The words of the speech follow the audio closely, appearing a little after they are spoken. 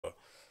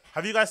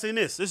Have you guys seen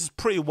this? This is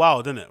pretty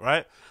wild, isn't it?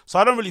 Right? So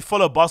I don't really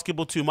follow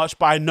basketball too much,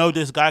 but I know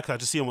this guy because I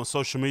just see him on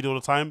social media all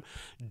the time.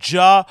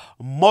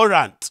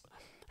 Morant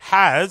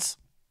has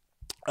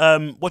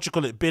what you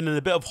call it, been in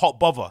a bit of hot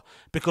bother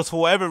because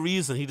for whatever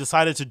reason he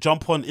decided to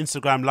jump on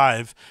Instagram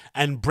Live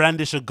and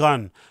brandish a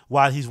gun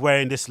while he's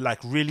wearing this like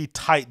really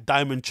tight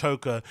diamond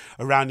choker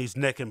around his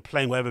neck and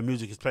playing whatever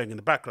music he's playing in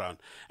the background.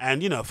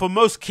 And you know, for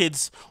most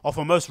kids or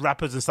for most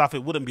rappers and stuff,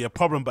 it wouldn't be a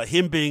problem. But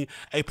him being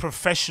a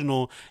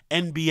professional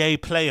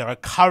NBA player, a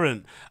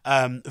current,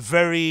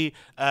 very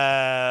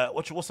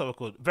what's that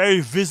called? Very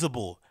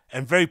visible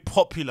and very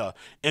popular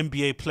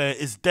NBA player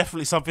is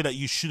definitely something that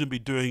you shouldn't be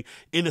doing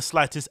in the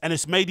slightest. And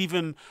it's made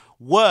even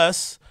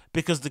worse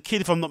because the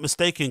kid, if I'm not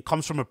mistaken,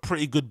 comes from a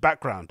pretty good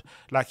background.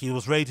 Like he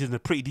was raised in a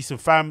pretty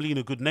decent family, in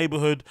a good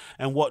neighborhood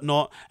and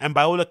whatnot. And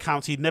by all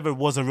accounts, he never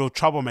was a real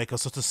troublemaker.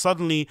 So to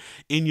suddenly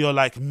in your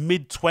like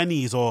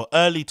mid-20s or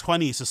early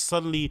 20s to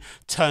suddenly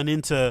turn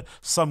into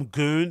some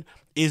goon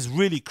is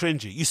really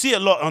cringy. You see it a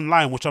lot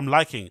online, which I'm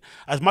liking.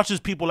 As much as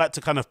people like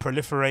to kind of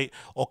proliferate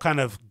or kind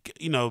of,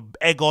 you know,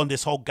 egg on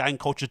this whole gang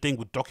culture thing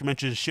with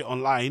documentaries and shit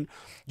online,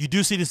 you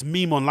do see this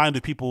meme online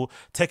with people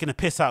taking a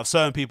piss out of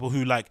certain people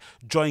who like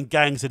join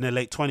gangs in their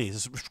late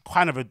 20s. It's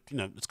kind of a, you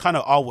know, it's kind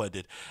of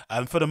R-worded.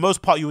 For the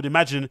most part, you would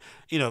imagine,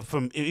 you know,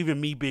 from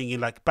even me being in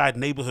like bad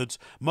neighborhoods,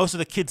 most of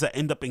the kids that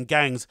end up in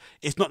gangs,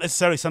 it's not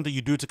necessarily something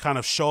you do to kind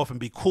of show off and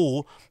be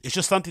cool. It's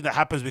just something that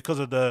happens because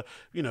of the,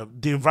 you know,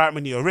 the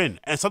environment you're in.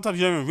 And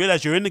sometimes you don't even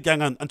realize you're in the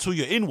gang until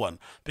you're in one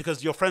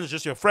because your friends are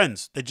just your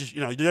friends. They just,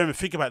 you know, you don't even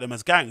think about them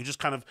as gang. You're just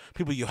kind of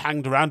people you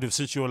hanged around with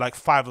since you were like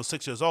 5 or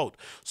 6 years old.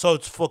 So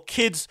it's for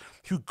kids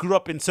who grew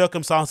up in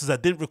circumstances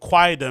that didn't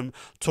require them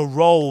to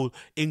roll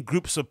in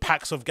groups of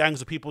packs of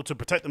gangs of people to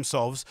protect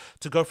themselves,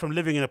 to go from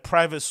living in a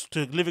private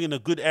to living in a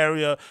good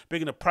area,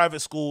 being in a private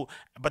school,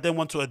 but then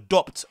want to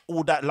adopt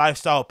all that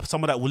lifestyle,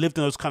 someone that lived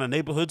in those kind of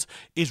neighborhoods,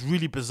 is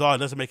really bizarre. It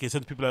doesn't make any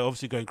sense. People are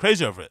obviously going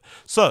crazy over it.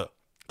 So,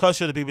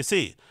 courtesy of the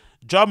BBC,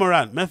 Ja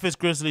Morant, Memphis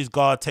Grizzlies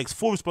guard, takes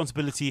full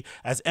responsibility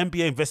as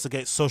NBA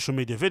investigates social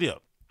media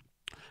video.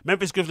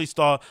 Memphis Grizzlies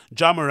star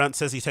Ja Morant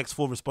says he takes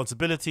full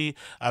responsibility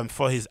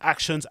for his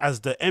actions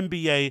as the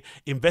NBA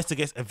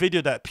investigates a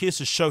video that appears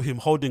to show him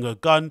holding a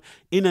gun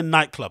in a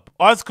nightclub.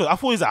 Oh, that's good. I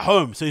thought he was at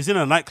home, so he's in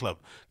a nightclub.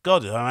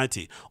 God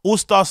almighty.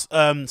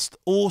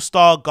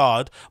 All-star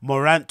guard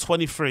Morant,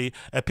 23,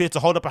 appeared to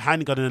hold up a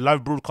handgun in a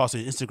live broadcast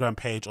on his Instagram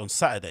page on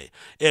Saturday.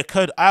 It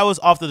occurred hours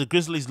after the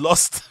Grizzlies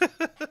lost.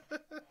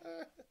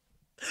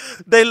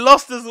 They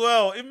lost as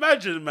well.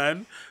 Imagine,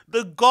 man,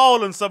 the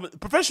goal and some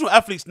professional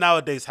athletes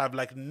nowadays have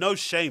like no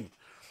shame.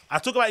 I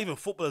talk about even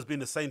footballers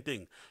being the same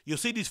thing. You'll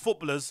see these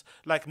footballers,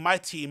 like my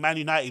team, Man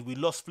United, we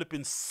lost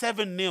flipping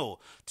 7-0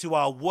 to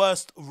our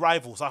worst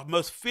rivals, our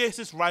most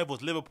fiercest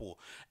rivals, Liverpool.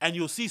 And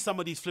you'll see some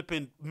of these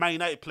flipping Man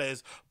United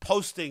players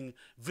posting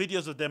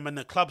videos of them in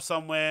the club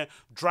somewhere,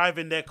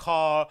 driving their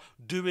car,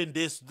 doing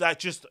this, that,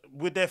 just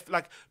with their,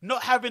 like,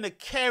 not having a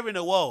care in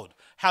the world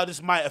how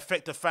this might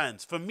affect the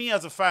fans. For me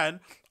as a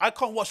fan, I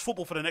can't watch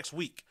football for the next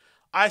week.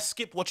 I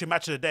skip watching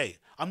Match of the Day.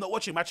 I'm not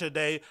watching Match of the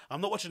Day. I'm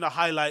not watching the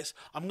highlights.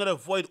 I'm going to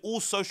avoid all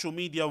social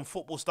media and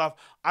football stuff.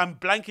 I'm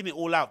blanking it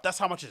all out. That's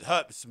how much it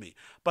hurts me.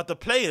 But the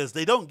players,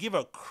 they don't give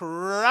a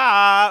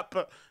crap.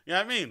 You know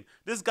what I mean?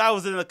 This guy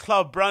was in a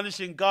club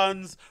brandishing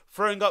guns,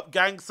 throwing up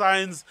gang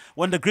signs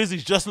when the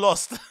Grizzlies just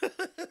lost.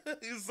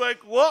 He's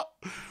like, what?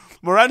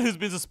 Morant, who's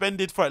been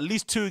suspended for at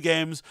least 2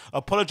 games,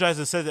 apologized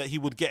and said that he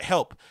would get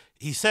help.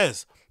 He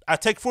says, I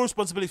take full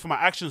responsibility for my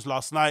actions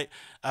last night.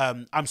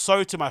 I'm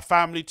sorry to my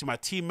family, to my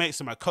teammates,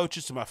 to my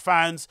coaches, to my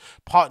fans,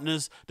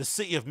 partners, the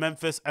city of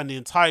Memphis, and the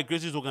entire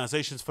Grizzlies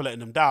organizations for letting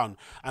them down.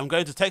 I'm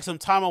going to take some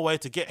time away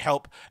to get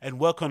help and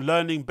work on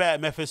learning better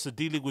methods to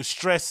dealing with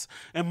stress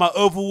and my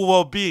overall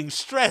well-being.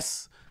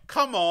 Stress?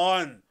 Come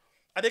on.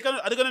 Are they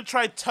gonna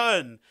try to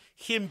turn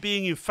him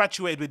being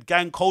infatuated with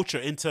gang culture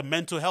into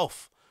mental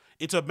health,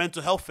 into a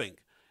mental health thing?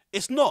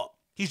 It's not.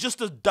 He's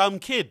just a dumb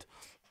kid.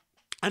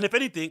 And if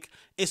anything,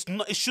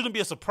 it shouldn't be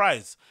a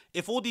surprise.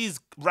 If all these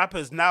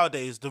rappers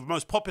nowadays, the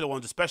most popular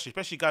ones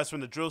especially guys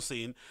from the drill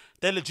scene,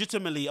 they're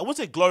legitimately, I won't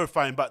say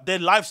glorifying, but their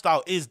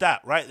lifestyle is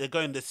that, right?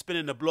 They're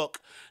spinning the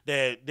block,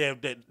 they're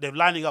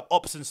lining up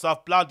ops and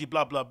stuff, blah,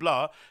 blah, blah,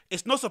 blah.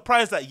 It's no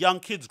surprise that young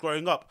kids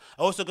growing up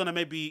are also going to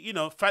maybe, you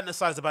know,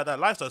 fantasize about that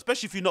lifestyle,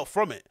 especially if you're not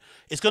from it.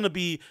 It's going to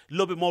be a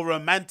little bit more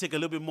romantic, a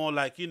little bit more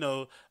like, you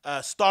know,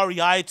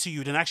 starry-eyed to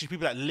you than actually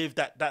people that live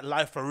that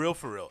life for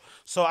real.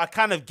 So I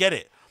kind of get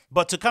it.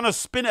 But to kind of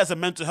spin it as a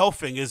mental health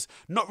thing is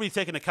not really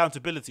taking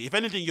accountability. If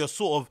anything, you're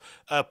sort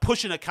of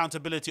pushing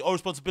accountability or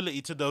responsibility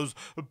to those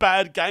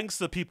bad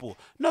gangster people.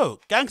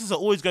 No, gangsters are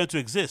always going to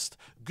exist.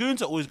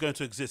 Goons are always going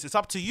to exist. It's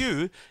up to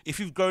you, if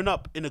you've grown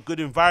up in a good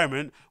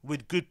environment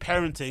with good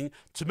parenting,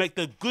 to make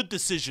the good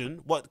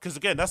decision. Because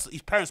again,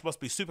 his parents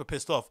must be super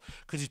pissed off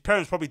because his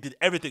parents probably did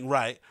everything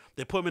right.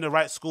 They put him in the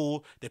right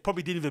school. They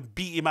probably didn't even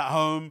beat him at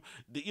home.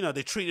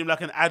 They treated him like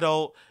an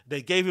adult.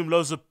 They gave him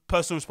loads of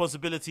personal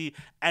responsibility.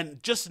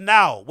 And just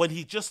now, when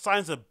he just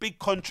signs a big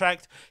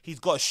contract, he's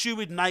got a shoe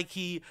with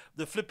Nike,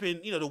 the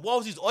flipping, the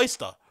world's his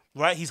oyster.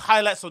 right? His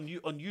highlights on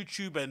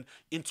YouTube and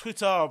in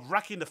Twitter are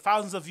racking the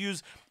thousands of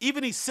views.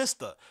 Even his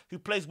sister, who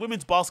plays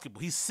women's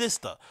basketball, his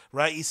sister,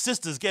 right? His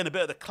sister's getting a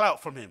bit of the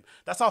clout from him.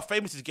 That's how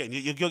famous he's getting.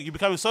 You're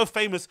becoming so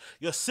famous,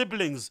 your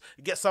siblings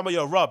get some of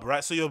your rub,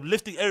 right? So you're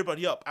lifting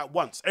everybody up at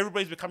once.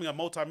 Everybody's becoming a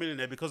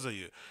multi-millionaire because of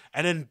you.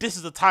 And then this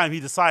is the time he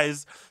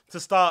decides to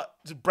start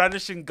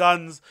brandishing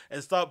guns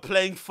and start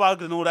playing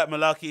thug and all that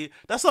malarkey.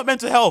 That's not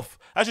mental health.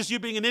 That's just you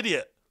being an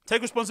idiot.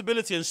 Take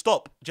responsibility and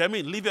stop. Do you know what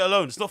I mean? Leave it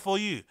alone. It's not for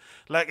you.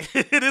 Like,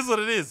 it is what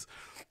it is.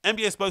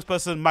 NBA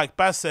spokesperson Mike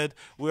Bass said,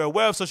 "We're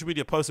aware of social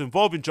media posts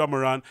involving Ja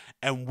Morant,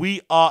 and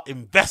we are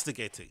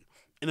investigating."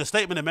 In a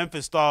statement, the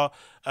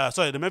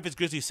Memphis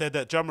Grizzlies said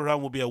that Ja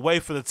Morant will be away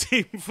for the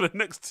team for the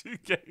next 2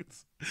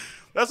 games.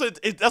 That's what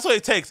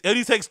it takes. It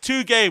only takes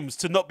 2 games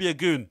to not be a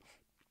goon.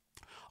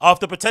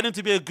 After pretending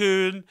to be a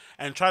goon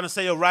and trying to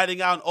say you're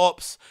riding out on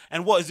ops,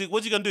 and what's he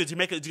gonna do? Is he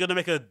gonna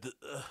make a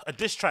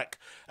diss track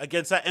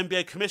against that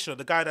NBA commissioner,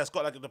 the guy that's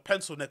got like the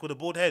pencil neck with a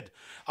bald head?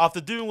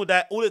 After doing all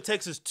that, all it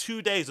takes is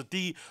 2 days of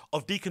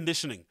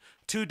deconditioning.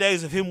 2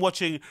 days of him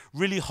watching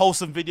really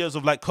wholesome videos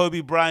of like Kobe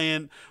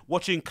Bryant,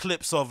 watching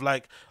clips of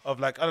like I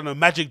don't know,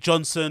 Magic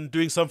Johnson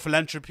doing some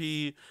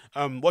philanthropy,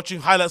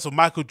 watching highlights of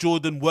Michael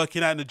Jordan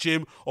working out in the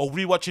gym, or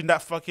rewatching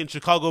that fucking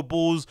Chicago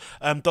Bulls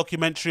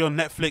documentary on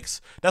Netflix.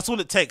 That's all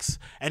it takes.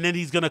 And then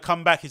he's gonna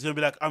come back. He's gonna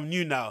be like, "I'm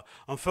new now.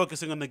 I'm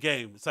focusing on the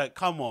game." It's like,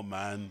 come on,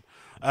 man.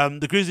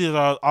 The Grizzlies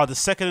are the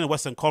second in the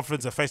Western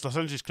Conference and face Los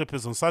Angeles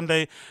Clippers on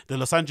Sunday, the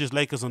Los Angeles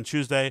Lakers on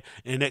Tuesday.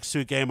 In the next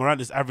 2 games,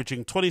 Morant is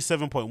averaging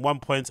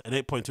 27.1 points and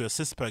 8.2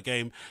 assists per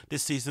game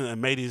this season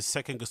and made his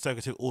second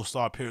consecutive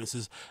All-Star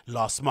appearances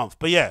last month.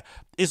 But yeah,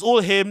 it's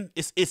all him.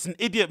 It's an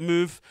idiot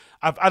move.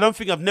 I don't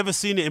think I've never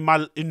seen it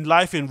in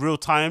life in real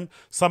time.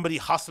 Somebody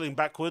hustling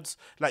backwards,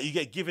 like you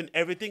get given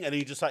everything and then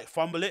you just like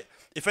fumble it.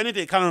 If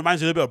anything, it kind of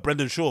reminds me a little bit of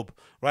Brendan Schaub,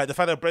 right? The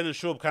fact that Brendan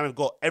Schaub kind of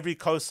got every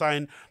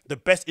cosign, the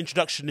best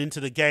introduction into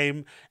the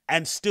game,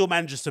 and still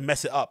manages to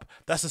mess it up.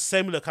 That's a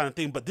similar kind of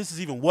thing, but this is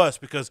even worse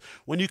because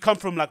when you come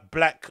from like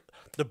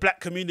the black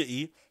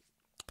community,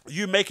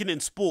 you making it in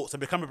sports and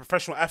become a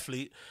professional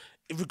athlete,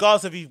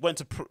 regardless if you went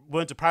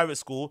to private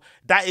school,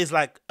 that is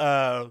like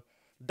a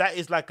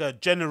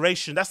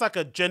generation. That's like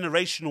a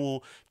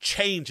generational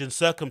change in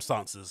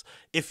circumstances.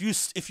 If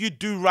you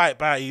do right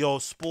by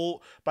your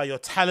sport, by your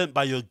talent,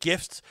 by your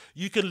gifts,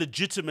 you can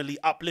legitimately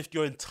uplift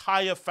your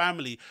entire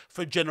family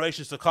for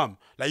generations to come.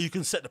 Like you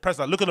can set the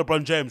precedent. Look at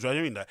LeBron James, right?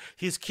 I mean that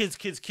his kids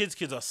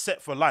are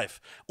set for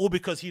life, all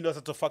because he knows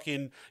how to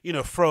fucking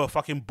throw a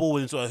fucking ball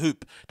into a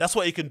hoop. That's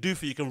what he can do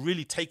for you. He can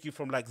really take you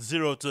from like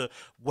 0 to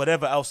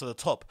whatever else at the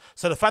top.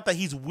 So the fact that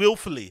he's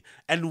willfully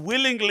and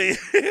willingly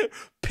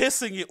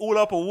pissing it all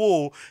up a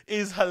wall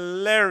is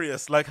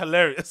hilarious, like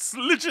hilarious,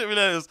 literally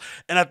hilarious.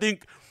 And I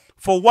think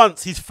for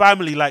once his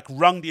family like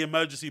rung the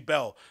emergency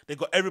bell. They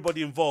got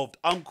everybody involved,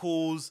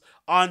 uncles,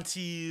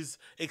 aunties,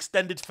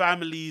 extended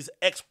families,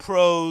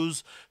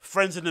 ex-pros,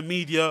 friends in the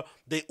media.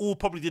 They all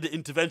probably did an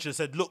intervention and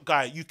said, "Look,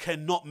 guy, you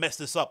cannot mess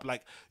this up.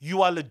 Like,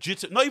 you are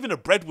legit, not even a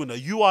breadwinner.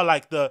 You are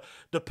like the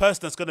person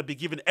that's going to be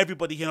giving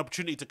everybody an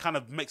opportunity to kind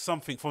of make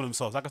something for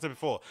themselves." Like I said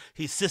before,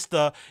 his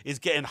sister is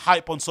getting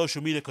hype on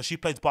social media because she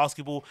plays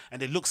basketball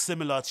and they look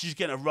similar. She's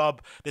getting a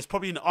rub. There's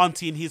probably an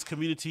auntie in his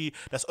community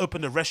that's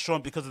opened a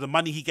restaurant because of the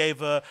money he gave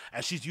her,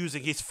 and she's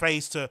using his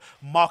face to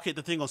market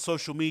the thing on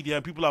social media,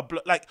 and people are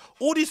like,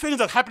 all these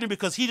things are happening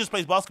because he just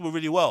plays basketball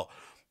really well.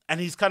 And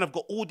he's kind of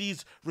got all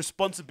these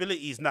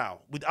responsibilities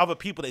now with other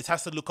people that he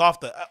has to look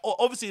after.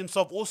 Obviously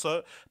himself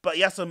also, but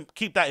he has to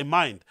keep that in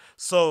mind.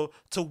 So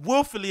to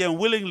willfully and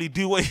willingly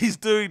do what he's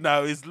doing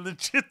now is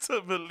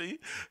legitimately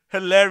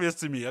hilarious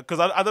to me. Because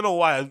I don't know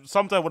why.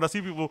 Sometimes when I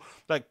see people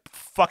like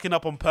fucking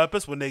up on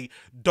purpose when they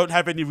don't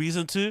have any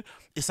reason to,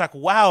 it's like,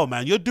 wow,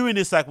 man, you're doing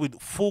this like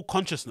with full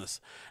consciousness.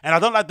 And I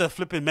don't like the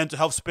flipping mental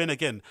health spin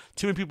again.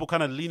 Too many people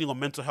kind of leaning on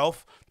mental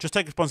health. Just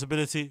take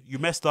responsibility. You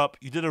messed up.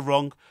 You did it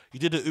wrong. You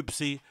did an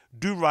oopsie.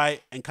 Do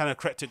right and kind of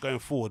correct it going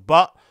forward.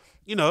 But,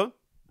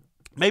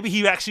 maybe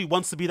he actually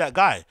wants to be that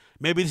guy.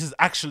 Maybe this is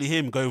actually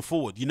him going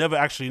forward. You never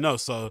actually know.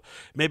 So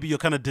maybe you're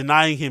kind of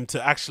denying him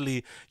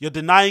you're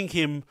denying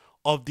him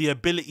of the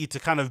ability to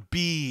kind of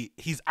be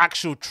his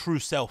actual true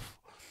self.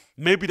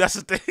 Maybe that's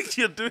the thing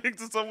you're doing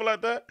to someone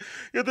like that.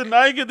 You're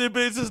denying him the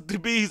ability to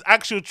be his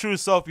actual true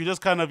self. You're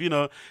just kind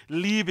of,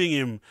 leaving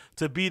him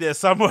to be there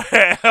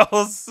somewhere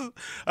else.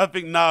 I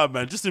think, nah,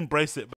 man, just embrace it.